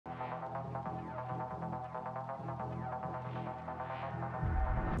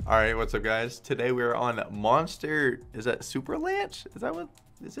Alright, what's up guys? Today we're on Monster, is that Superlanche? Is that what,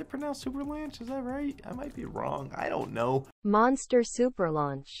 is it pronounced Superlanche? Is that right? I might be wrong. I don't know. Monster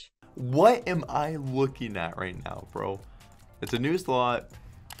Superlanche. What am I looking at right now, bro? It's a new slot.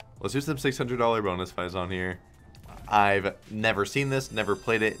 Let's do some $600 bonus buys on here. I've never seen this, never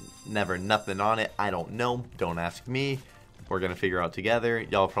played it, never nothing on it. I don't know. Don't ask me. We're going to figure out together.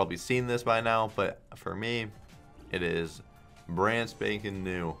 Y'all have probably seen this by now, but for me, it is brand spanking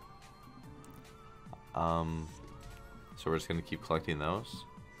new. So we're just going to keep collecting those.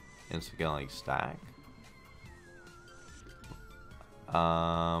 And it's going to like stack.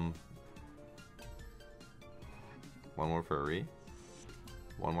 One more for a re.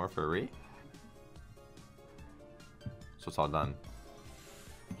 One more for a re. So it's all done.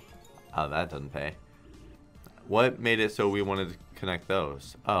 Oh, that doesn't pay. What made it so we wanted to connect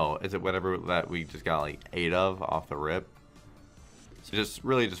those? Oh, is it whatever that we just got like 8 of off the rip? So just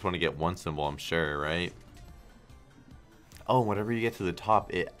really just want to get one symbol, I'm sure, right? Oh, whenever you get to the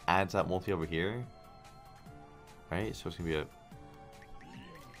top, it adds that multi over here. Right? So it's going to be a...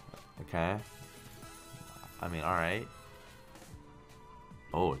 Okay. I mean, alright.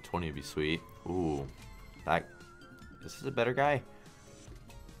 Oh, a 20 would be sweet. Ooh. That... Is this a better guy?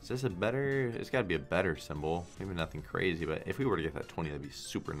 Is this a better... It's got to be a better symbol. Maybe nothing crazy, but if we were to get that 20, that'd be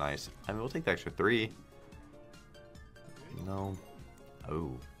super nice. I mean, we'll take the extra 3. No.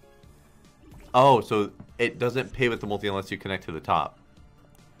 Oh. Oh, so it doesn't pay with the multi unless you connect to the top.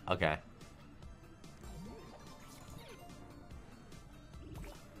 Okay.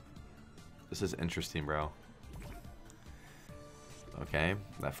 This is interesting, bro. Okay,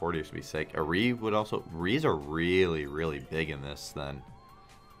 that 40 would be sick. A re would also... Re's are really, really big in this, then.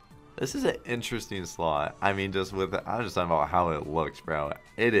 This is an interesting slot. I mean, just with... I'm just talking about how it looks, bro.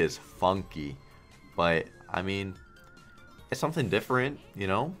 It is funky. But, I mean... It's something different, you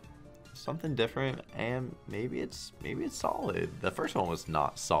know? Something different, and maybe it's solid. The first one was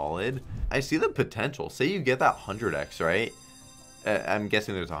not solid. I see the potential. Say you get that 100x, right? I'm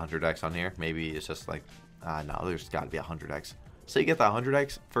guessing there's a 100x on here. Maybe it's just like... no, there's got to be a 100x. So you get that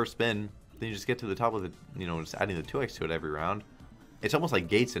 100x first spin, then you just get to the top with it, you know, just adding the 2x to it every round. It's almost like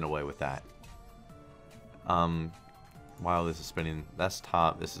Gates in a way with that. While this is spinning, that's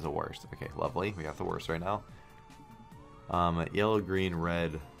top. This is the worst. Okay, lovely. We got the worst right now. Yellow, green,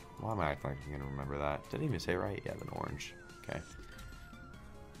 red. Why am I acting like I'm gonna remember that? Didn't even say it right. Yeah, then orange. Okay.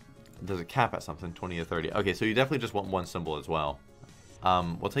 Does it cap at something? 20 to 30. Okay, so you definitely just want one symbol as well.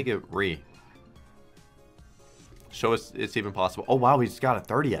 We'll take it re. Show us it's even possible. Oh, wow, he's got a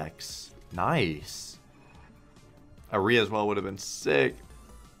 30x. Nice. A re as well would have been sick.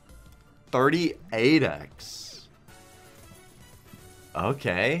 38x.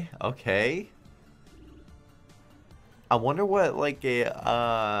 Okay, okay. I wonder what, like,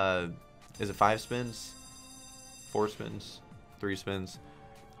 a, is it 5 spins? 4 spins? 3 spins?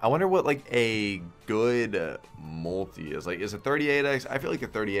 I wonder what, like, a good multi is. Like, is it 38x? I feel like a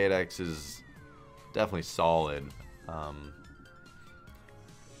 38x is definitely solid. I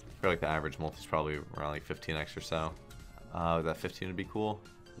feel like the average multi is probably around like 15x or so. That 15 would be cool.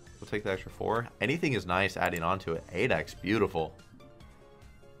 We'll take the extra 4. Anything is nice adding on to it. 8x, beautiful.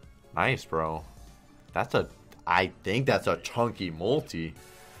 Nice, bro. That's a, I think that's a chunky multi.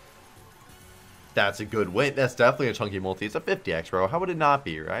 That's a good win. That's definitely a chunky multi. It's a 50x, bro. How would it not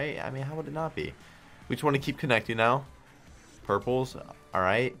be, right? I mean, how would it not be? We just want to keep connecting now. Purples, all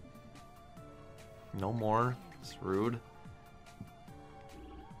right. No more. It's rude.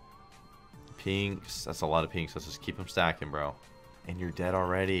 Pinks. That's a lot of pinks. Let's just keep them stacking, bro. And you're dead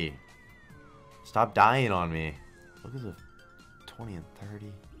already. Stop dying on me. Look at the 20 and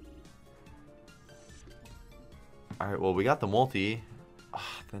 30. Alright, well, we got the multi.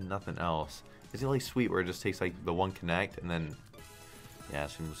 Then nothing else. Is it like sweet where it just takes like the one connect and then... Yeah,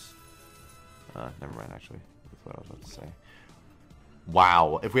 it seems... never mind, actually. That's what I was about to say.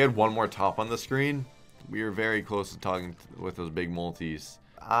 Wow. If we had one more top on the screen... We were very close to talking with those big multis.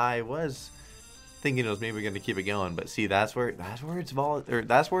 I was thinking it was maybe going to keep it going, but see, that's where it's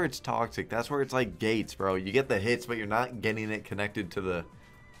that's where it's toxic. That's where it's like Gates, bro. You get the hits, but you're not getting it connected to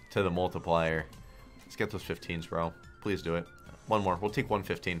the multiplier. Let's get those 15s, bro. Please do it. One more. We'll take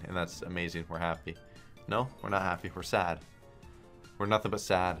 115, and that's amazing. We're happy. No, we're not happy. We're sad. We're nothing but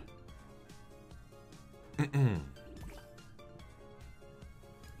sad.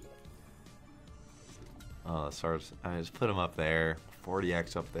 Oh, the stars. I just put them up there.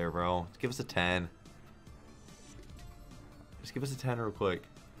 40x up there, bro. Just give us a 10. Just give us a 10 real quick.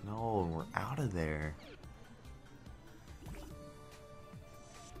 No, we're out of there.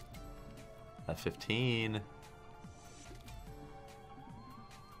 At 15.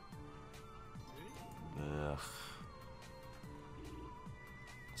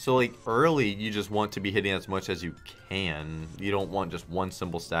 So, like, early, you just want to be hitting as much as you can. You don't want just one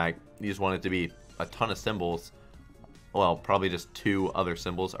symbol stack. You just want it to be a ton of symbols. Well, probably just 2 other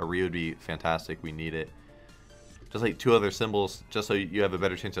symbols. A re would be fantastic. We need it. Just like 2 other symbols, just so you have a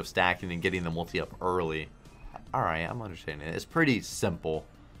better chance of stacking and getting the multi up early. Alright, I'm understanding it. It's pretty simple.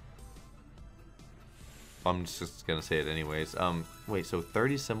 I'm just going to say it anyways. Wait, so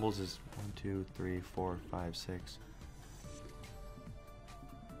 30 symbols is 1, 2, 3, 4, 5, 6...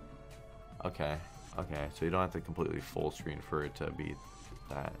 Okay, so you don't have to completely full screen for it to be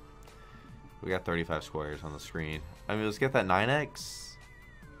that. We got 35 squares on the screen. I mean, let's get that 9x.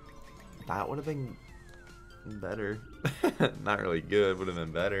 That would have been better. Not really good, would have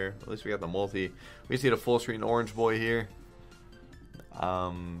been better. At least we got the multi. We just need a full screen orange boy here.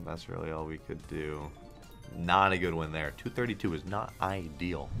 That's really all we could do. Not a good win there. 232 is not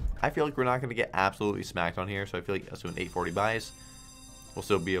ideal. I feel like we're not going to get absolutely smacked on here, so I feel like us doing 840 buys, we'll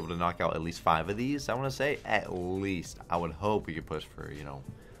still be able to knock out at least 5 of these. I want to say at least. I would hope we could push for, you know,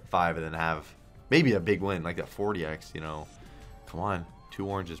 5 and then have maybe a big win like that 40x, you know. Come on. 2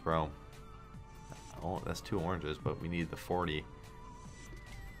 oranges, bro. Oh, that's 2 oranges, but we need the 40.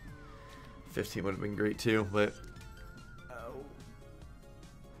 15 would have been great too, but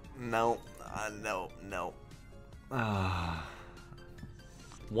no. No.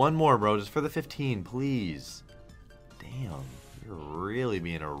 One more, bro, just for the 15, please. Damn. You're really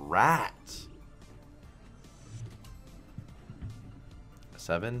being a rat.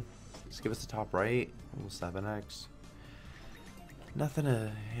 7. Just give us the top right. 7x. Nothing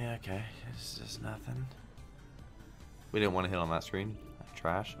to... Yeah, okay. It's just nothing. We didn't want to hit on that screen.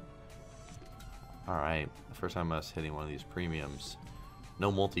 Trash. Alright. The first time us hitting one of these premiums.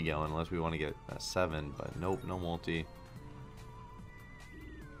 No multi-gallon unless we want to get a 7. But nope, no multi.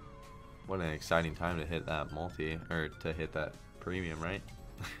 What an exciting time to hit that multi. Or to hit that premium, right?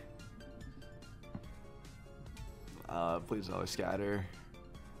 Please always scatter.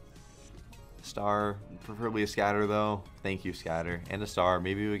 Star, preferably a scatter though. Thank you, scatter. And a star.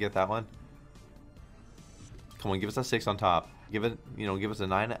 Maybe we get that one. Come on, give us a 6 on top. Give it, you know, give us a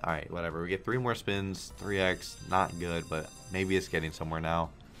 9. Alright, whatever. We get 3 more spins. 3x. Not good, but maybe it's getting somewhere now.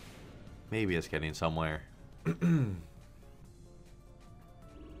 Maybe it's getting somewhere.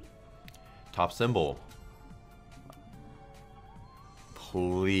 Top symbol.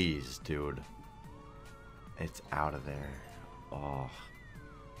 Please, dude. It's out of there. Oh.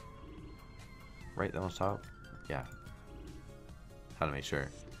 Right there on top? Yeah. How to make sure.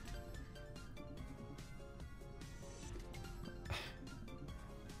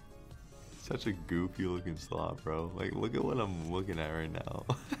 Such a goofy looking slot, bro. Like, look at what I'm looking at right now.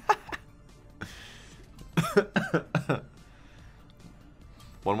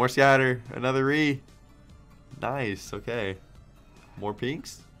 One more scatter. Another re. Nice. Okay. More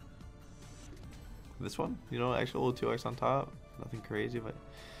pinks. This one, you know, actual 2x on top. Nothing crazy, but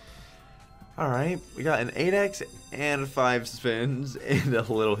alright. We got an 8x and 5 spins and a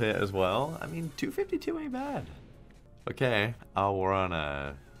little hit as well. I mean, 252 ain't bad. Okay. Oh, we're on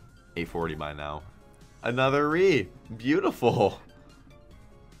a 840 by now. Another re. Beautiful.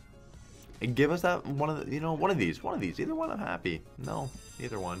 And give us that one of the, you know, one of these. Either one, I'm happy. No,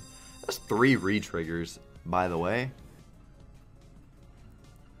 either one. That's 3 re-triggers, by the way.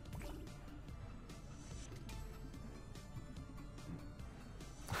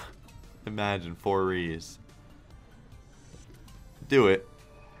 Imagine 4 re's. Do it.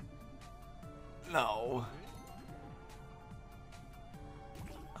 No.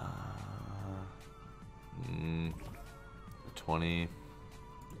 20.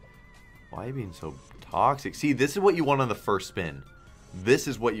 Why are you being so toxic? See, this is what you want on the first spin. This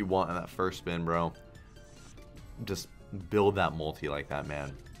is what you want on that first spin, bro. Just build that multi like that,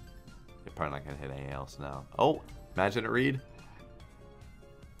 man. You're probably not going to hit anything else now. Oh, imagine it read.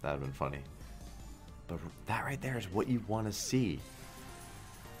 That would have been funny. But that right there is what you want to see.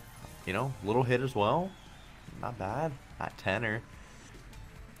 You know, little hit as well. Not bad. At 10er.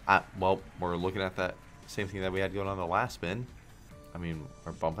 Well, we're looking at that same thing that we had going on the last spin. I mean,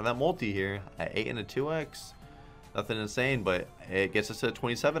 we're bumping that multi here at 8 and a 2x. Nothing insane, but it gets us to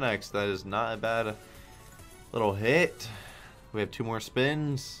 27x. That is not a bad little hit. We have 2 more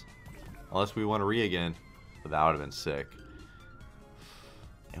spins. Unless we want to re again. But that would have been sick.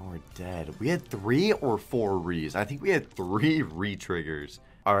 And we're dead. We had 3 or 4 re's. I think we had 3 re-triggers.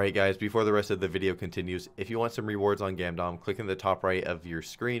 Alright guys, before the rest of the video continues, if you want some rewards on Gamdom, click in the top right of your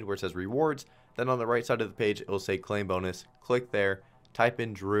screen where it says rewards. Then on the right side of the page, it will say claim bonus. Click there, type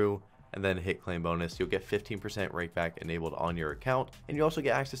in Drew, and then hit claim bonus, you'll get 15% rake back enabled on your account, and you also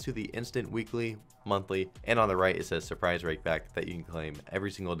get access to the instant weekly, monthly, and on the right it says surprise rake back that you can claim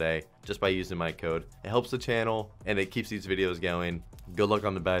every single day just by using my code. It helps the channel and it keeps these videos going. Good luck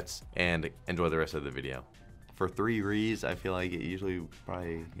on the bets and enjoy the rest of the video. For 3 rees, I feel like it usually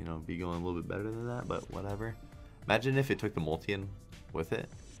probably, you know, be going a little bit better than that, but whatever. Imagine if it took the multi in with it.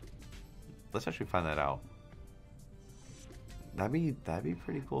 Let's actually find that out. That'd be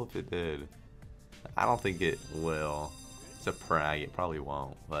pretty cool if it did. I don't think it will. It's a prag, it probably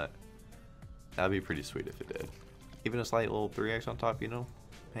won't, but that'd be pretty sweet if it did. Even a slight little 3x on top, you know?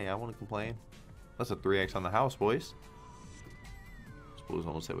 Hey, I wouldn't complain. That's a 3x on the house, boys. Blues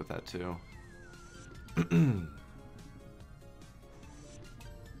almost hit with that too.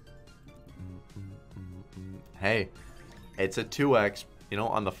 Hey, it's a 2x, you know,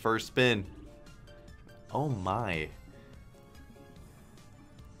 on the first spin. Oh my.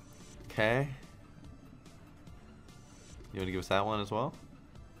 Okay. You want to give us that one as well?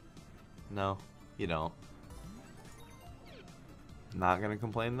 No, you don't. Not gonna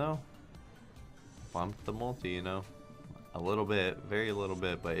complain though. Bumped the multi, you know. A little bit, very little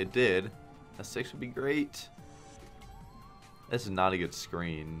bit, but it did. A 6 would be great. This is not a good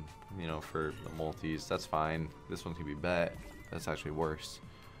screen, you know, for the multis. That's fine. This one can be bet. That's actually worse.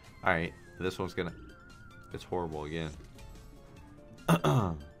 Alright, this one's gonna... It's horrible again.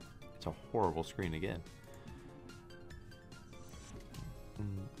 It's a horrible screen again.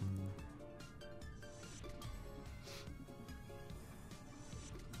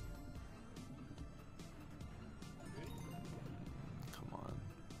 Come on.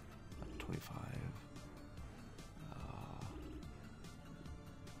 25.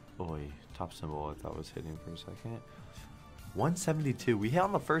 Boy, top symbol I thought was hitting for a second. 172. We hit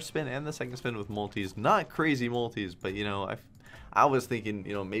on the first spin and the second spin with multis. Not crazy multis, but you know, I was thinking,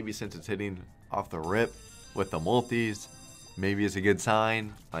 you know, maybe since it's hitting off the rip with the multis, maybe it's a good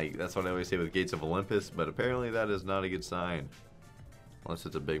sign. Like, that's what I always say with Gates of Olympus, but apparently that is not a good sign. Unless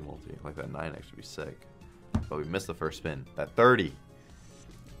it's a big multi. Like that 9 actually be sick. But we missed the first spin. That 30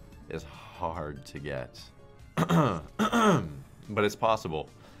 is hard to get. But it's possible.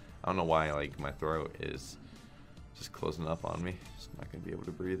 I don't know why, like, my throat is just closing up on me. Just not going to be able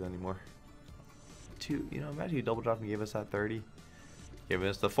to breathe anymore. You know, imagine you double dropped and gave us that 30. Giving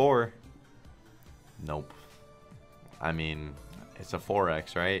us the 4. Nope. I mean, it's a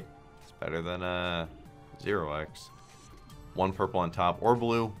 4x, right? It's better than a 0x. 1 purple on top or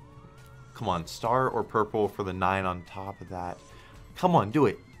blue. Come on, star or purple for the 9 on top of that. Come on, do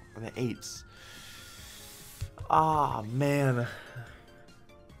it. Or the 8s. Ah, man.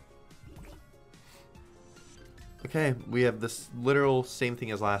 Okay, we have this literal same thing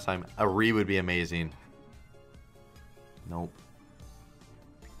as last time. A re would be amazing. Nope.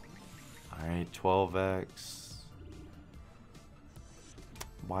 Alright, 12x.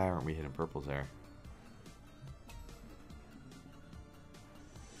 Why aren't we hitting purples there?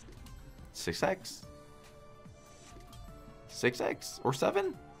 6x? 6x? Or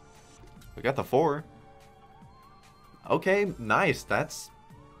 7? We got the 4. Okay, nice. That's,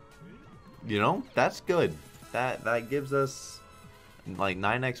 you know, that's good. That gives us like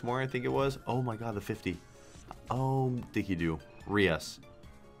 9x more, I think it was. Oh my god, the 50. Oh, dicky do. Re-us.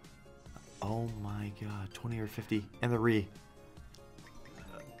 Oh my god, 20 or 50. And the re.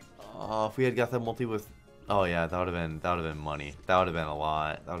 Oh, if we had got that multi with... Oh yeah, that would have been money. That would have been a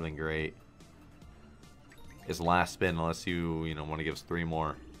lot. That would have been great. It's last spin unless you know, want to give us 3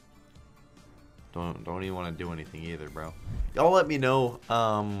 more. Don't even want to do anything either, bro. Y'all let me know.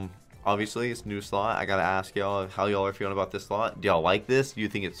 Obviously, it's new slot. I gotta ask y'all how y'all are feeling about this slot. Do y'all like this? Do you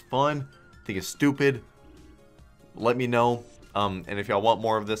think it's fun? Think it's stupid? Let me know. And if y'all want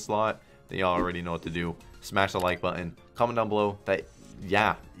more of this slot, then y'all already know what to do. Smash the like button. Comment down below that,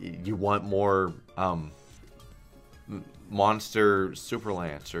 yeah, you want more Monster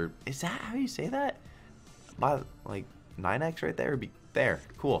Superlanche, or is that how you say that? My, like 9x right there would be there.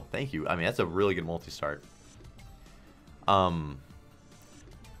 Cool. Thank you. I mean, that's a really good multi-start.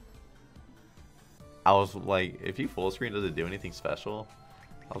 I was like, if you full screen, does it do anything special?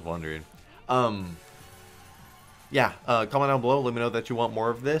 I was wondering. Yeah, comment down below. Let me know that you want more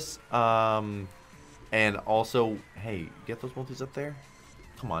of this. And also, hey, get those multis up there.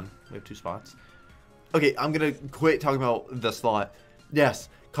 Come on, we have 2 spots. Okay, I'm gonna quit talking about the slot. Yes,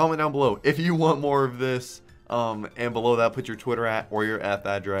 comment down below if you want more of this. And below that, put your Twitter @ or your F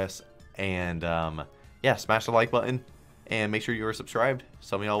address. And yeah, smash the like button. And make sure you are subscribed.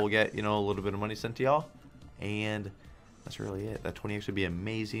 Some of y'all will get, you know, a little bit of money sent to y'all. And that's really it. That 20x would be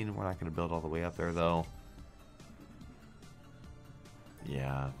amazing. We're not going to build all the way up there, though.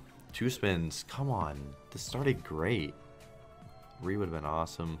 Yeah. 2 spins. Come on. This started great. Re would have been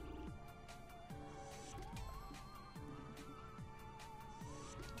awesome.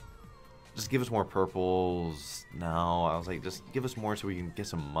 Just give us more purples. No, I was like, just give us more so we can get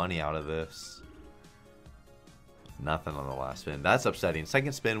some money out of this. Nothing on the last spin. That's upsetting.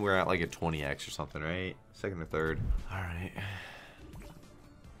 Second spin, we're at like a 20x or something, right? Second or third. All right.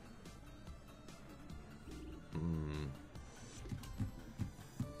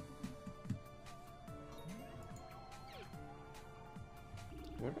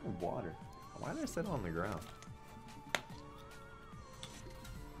 Where's my water? Why did I set it on the ground?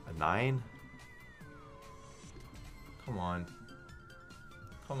 A 9? Come on.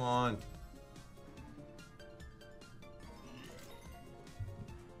 Come on.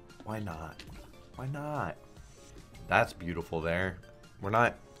 Why not? Why not? That's beautiful there. We're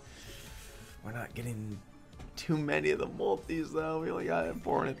not getting too many of the multis though. We only got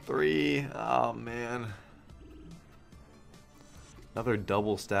 4 and 3. Oh man. Another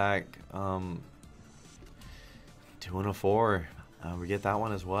double stack. 2 and a 4. We get that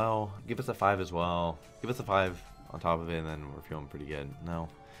one as well. Give us a 5 as well. Give us a 5 on top of it, and then we're feeling pretty good. No,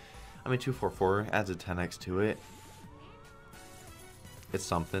 I mean 2, 4, 4 adds a 10x to it. It's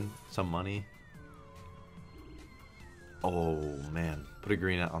something, some money. Oh man, put a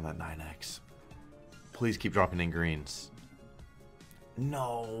green on that 9x. Please keep dropping in greens.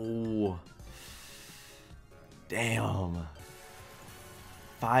 No. Damn.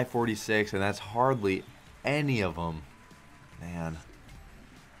 546, and that's hardly any of them. Man.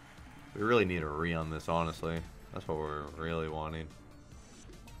 We really need a re on this, honestly. That's what we're really wanting.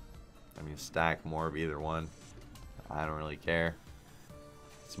 I mean, stack more of either one. I don't really care.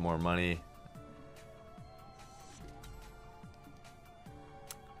 It's more money.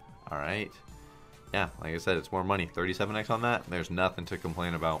 Alright. Yeah, like I said, it's more money. 37x on that. There's nothing to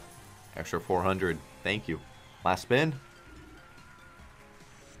complain about. Extra 400. Thank you. Last spin.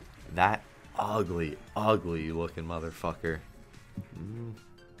 That ugly, ugly looking motherfucker.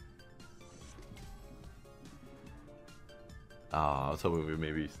 Oh, I was hoping we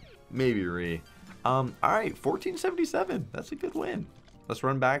maybe re. Alright, 1477. That's a good win. Let's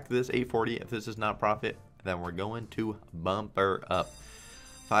run back to this 840. If this is not profit, then we're going to bumper up.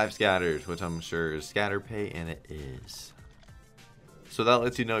 5 scatters, which I'm sure is scatter pay, and it is. So that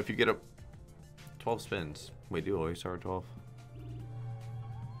lets you know if you get a 12 spins. Wait, do you always start with 12?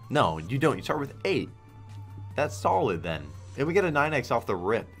 No, you don't. You start with 8. That's solid then. If we get a 9x off the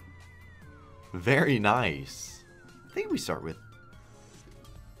rip. Very nice. I think we start with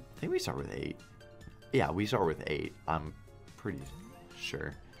 8. Yeah, we start with 8. I'm pretty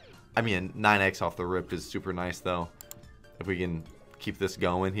sure. I mean, 9x off the rip is super nice though. If we can keep this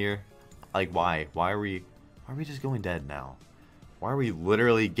going here. Like, why? Why are we just going dead now? Why are we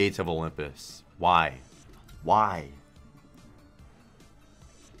literally Gates of Olympus? Why? Why?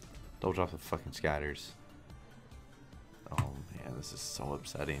 Don't drop the fucking scatters. Oh man, this is so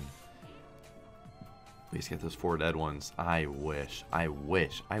upsetting. At least get those 4 dead ones. I wish. I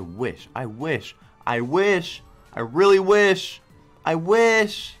wish. I wish. I wish. I wish. I really wish. I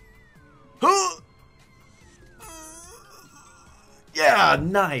wish. Yeah,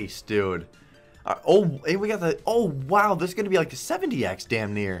 nice, dude. Oh, hey, we got the. Oh, wow, this is gonna be like a 70x,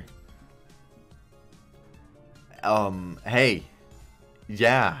 damn near. Hey,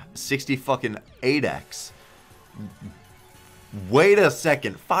 yeah, 60 fucking 8x. Wait a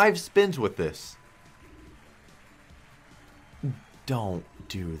second, 5 spins with this. Don't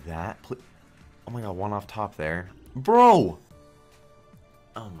do that, please. Oh my god, 1 off top there, bro.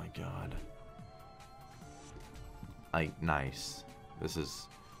 Oh my god. Nice. This is,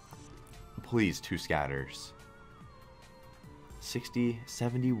 please, 2 scatters. 60,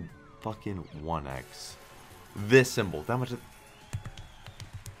 70 fucking 1x. This symbol, that much.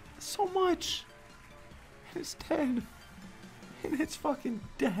 So much. And it's dead. And it's fucking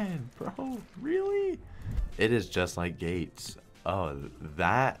dead, bro. Really? It is just like Gates. Oh,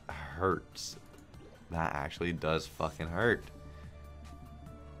 that hurts. That actually does fucking hurt.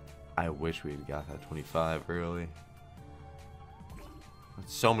 I wish we had got that 25 early.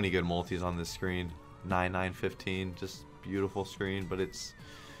 So many good multis on this screen. 9, 9, 15. Just beautiful screen, but it's...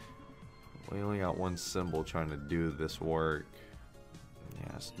 We only got 1 symbol trying to do this work.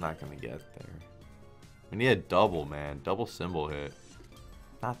 Yeah, it's not going to get there. We need a double, man. Double symbol hit.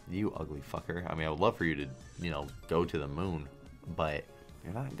 Not you, ugly fucker. I mean, I would love for you to, you know, go to the moon. But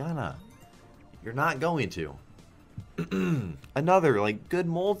you're not gonna. You're not going to. Another, like, good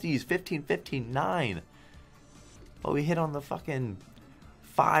multis. 15, 15, 9. But we hit on the fucking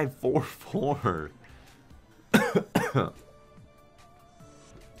 5, 4, 4.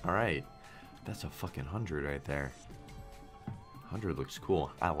 Alright. That's a fucking 100 right there. 100 looks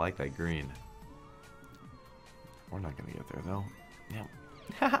cool. I like that green. We're not gonna get there though.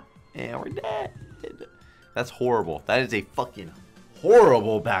 Yeah. And we're dead. That's horrible. That is a fucking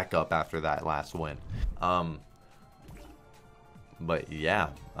horrible backup after that last win. But yeah,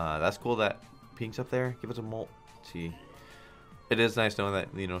 that's cool that pink's up there. Give us a multi. It is nice knowing that,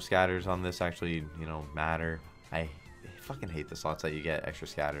 you know, scatters on this actually, you know, matter. I fucking hate the slots that you get extra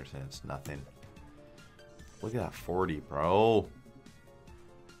scatters and it's nothing. Look at that 40, bro.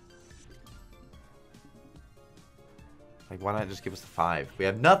 Like, why not just give us the 5? We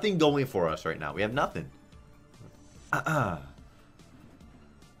have nothing going for us right now. We have nothing.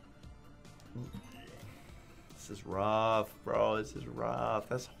 This is rough, bro. This is rough.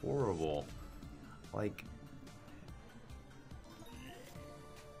 That's horrible. Like,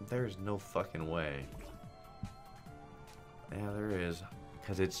 there's no fucking way. Yeah, there is.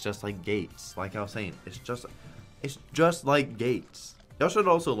 Because it's just like Gates. Like I was saying, it's just like Gates. Y'all should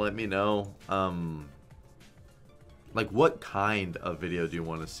also let me know, like, what kind of video do you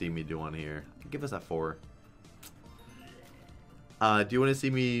want to see me do on here? Give us that 4. Do you want to see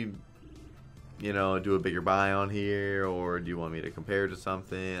me, you know, do a bigger buy on here, or do you want me to compare to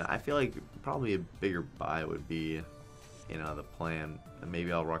something? I feel like probably a bigger buy would be, you know, the plan. And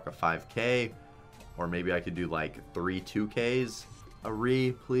maybe I'll rock a 5K, or maybe I could do like 3 2Ks. A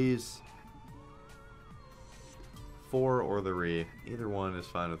re, please. 4 or the re. Either one is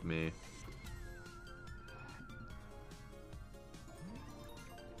fine with me.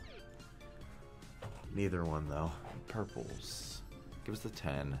 Neither one though. Purples. Give us the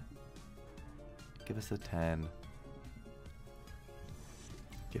 10. Give us the 10.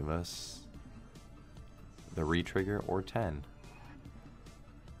 Give us the re-trigger or 10.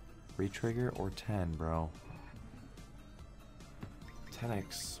 Re-trigger or 10, bro.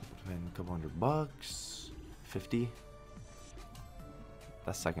 10x would have been a couple $100. 50.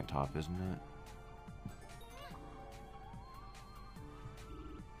 That's second top, isn't it?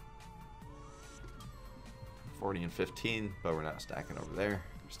 $40 and $15, but we're not stacking over there.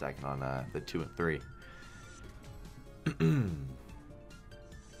 We're stacking on the 2 and 3.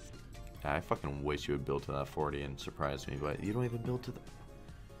 I fucking wish you would build to that 40 and surprise me, but you don't even build to the...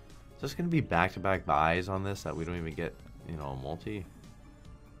 Is this going to be back-to-back buys on this that we don't even get, you know, a multi?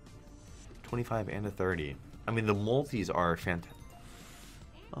 25 and a 30. I mean, the multis are fantastic.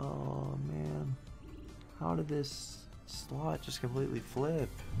 Oh, man. How did this slot just completely flip?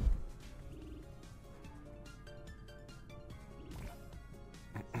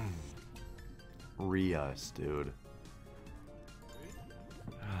 Rios, dude.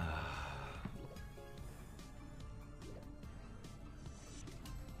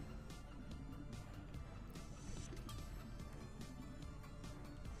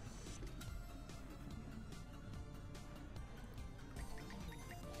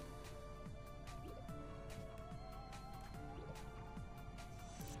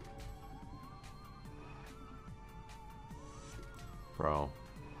 Bro.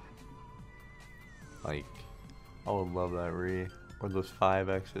 Like, I would love that re. Or those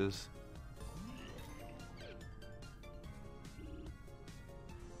 5X's.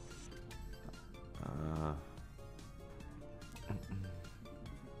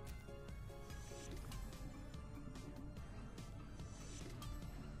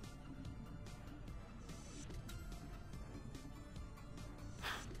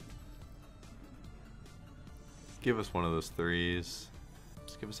 Give us one of those 3s.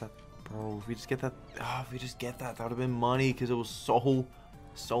 Just give us that. Bro, if we just get that. Oh, if we just get that, that would have been money because it was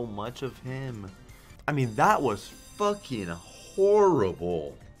so much of him. I mean, that was fucking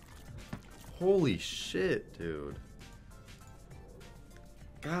horrible. Holy shit, dude.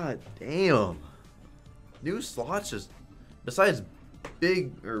 God damn. New slots just. Besides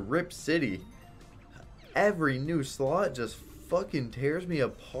Big or Rip City, every new slot just fucking tears me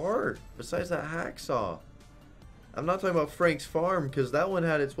apart. Besides that hacksaw. I'm not talking about Frank's Farm, because that one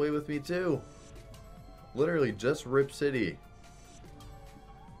had its way with me too. Literally just Rip City.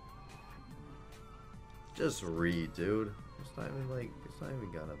 Just read, dude. It's not even like, it's not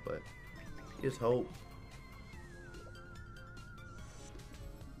even gonna, but just hope.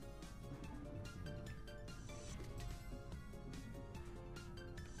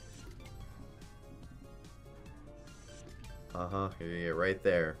 You're gonna get right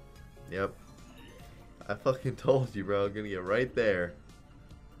there. Yep. I fucking told you, bro. I'm gonna get right there.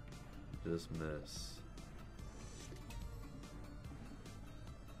 Just miss.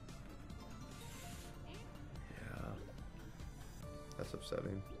 Yeah. That's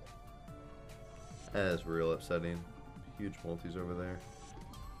upsetting. That is real upsetting. Huge multis over there.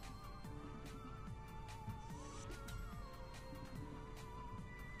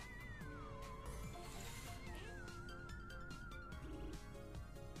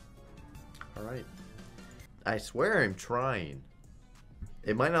 Alright. I swear I'm trying.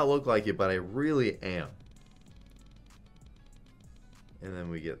 It might not look like it, but I really am. And then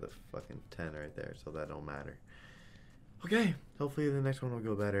we get the fucking 10 right there, so that don't matter. Okay, hopefully the next one will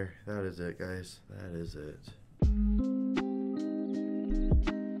go better. That is it, guys. That is it.